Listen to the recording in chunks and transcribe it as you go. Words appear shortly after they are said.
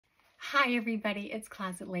Hi everybody, it's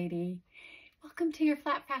Closet Lady. Welcome to your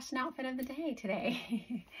flat fashion outfit of the day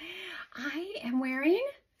today. I am wearing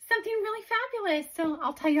something really fabulous, so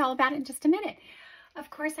I'll tell you all about it in just a minute. Of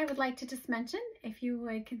course, I would like to just mention, if you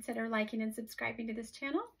would consider liking and subscribing to this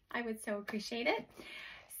channel, I would so appreciate it.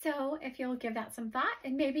 So if you'll give that some thought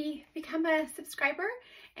and maybe become a subscriber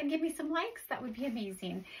and give me some likes, that would be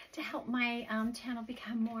amazing to help my channel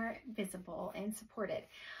become more visible and supported.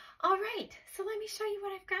 All right, so let me show you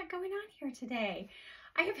what I've got going on here today.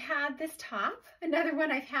 I have had this top, another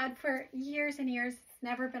one I've had for years and years. It's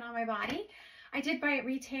never been on my body. I did buy it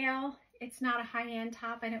retail. It's not a high-end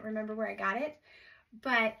top. I don't remember where I got it,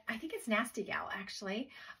 but I think it's Nasty Gal, actually.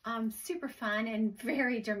 Super fun and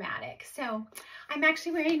very dramatic. So I'm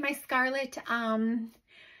actually wearing my scarlet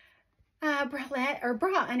bralette or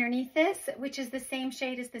bra underneath this, which is the same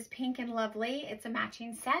shade as this Pink and Lovely. It's a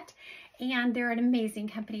matching set, and they're an amazing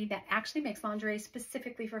company that actually makes lingerie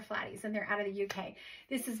specifically for flatties, and they're out of the UK.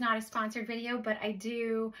 This is not a sponsored video, but I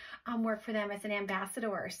do work for them as an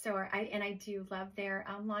ambassador, so I do love their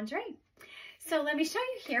lingerie. So let me show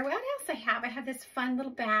you here what else I have. I have this fun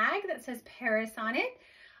little bag that says Paris on it,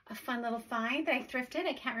 a fun little find that I thrifted.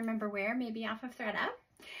 I can't remember where, maybe off of ThredUp.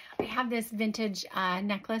 I have this vintage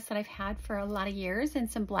necklace that I've had for a lot of years in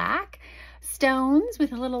some black stones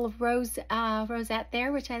with a little rosette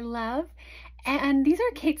there, which I love. And these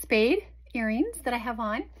are Kate Spade earrings that I have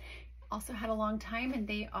on. Also had a long time, and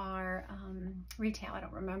they are retail. I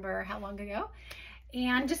don't remember how long ago.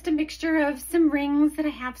 And just a mixture of some rings that I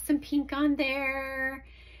have some pink on there,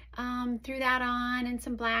 threw that on, and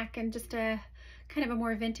some black, and just a kind of a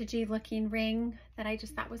more vintagey looking ring that I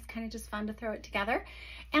just thought was kind of just fun to throw it together.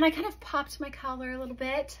 And I kind of popped my collar a little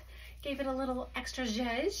bit, gave it a little extra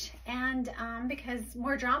zhuzh, and because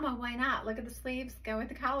more drama, why not? Look at the sleeves, go with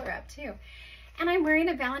the collar up too. And I'm wearing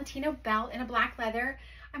a Valentino belt in a black leather.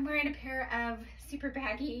 I'm wearing a pair of super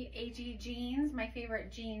baggy AG jeans, my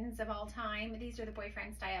favorite jeans of all time. These are the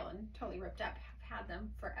boyfriend style and totally ripped up. I've had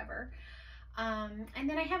them forever. And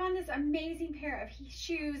then I have on this amazing pair of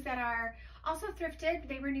shoes that are also thrifted.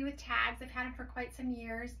 They were new with tags. I've had them for quite some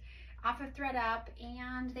years off of ThredUp,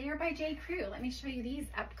 and they are by J. Crew. Let me show you these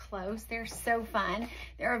up close. They're so fun.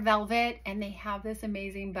 They're a velvet, and they have this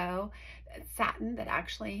amazing bow, satin, that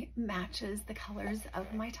actually matches the colors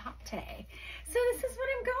of my top today. So this is what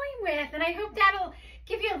I'm going with, and I hope that'll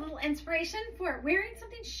give you a little inspiration for wearing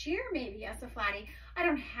something sheer maybe as a flattie. I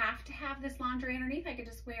don't have to have this lingerie underneath. I could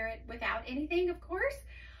just wear it without anything, of course.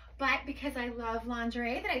 But because I love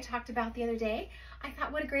lingerie that I talked about the other day, I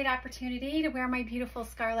thought what a great opportunity to wear my beautiful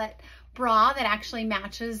scarlet bra that actually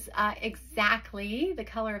matches exactly the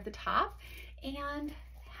color of the top, and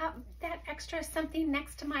have that extra something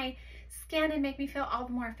next to my skin and make me feel all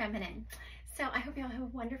the more feminine. So I hope you all have a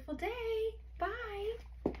wonderful day. Bye.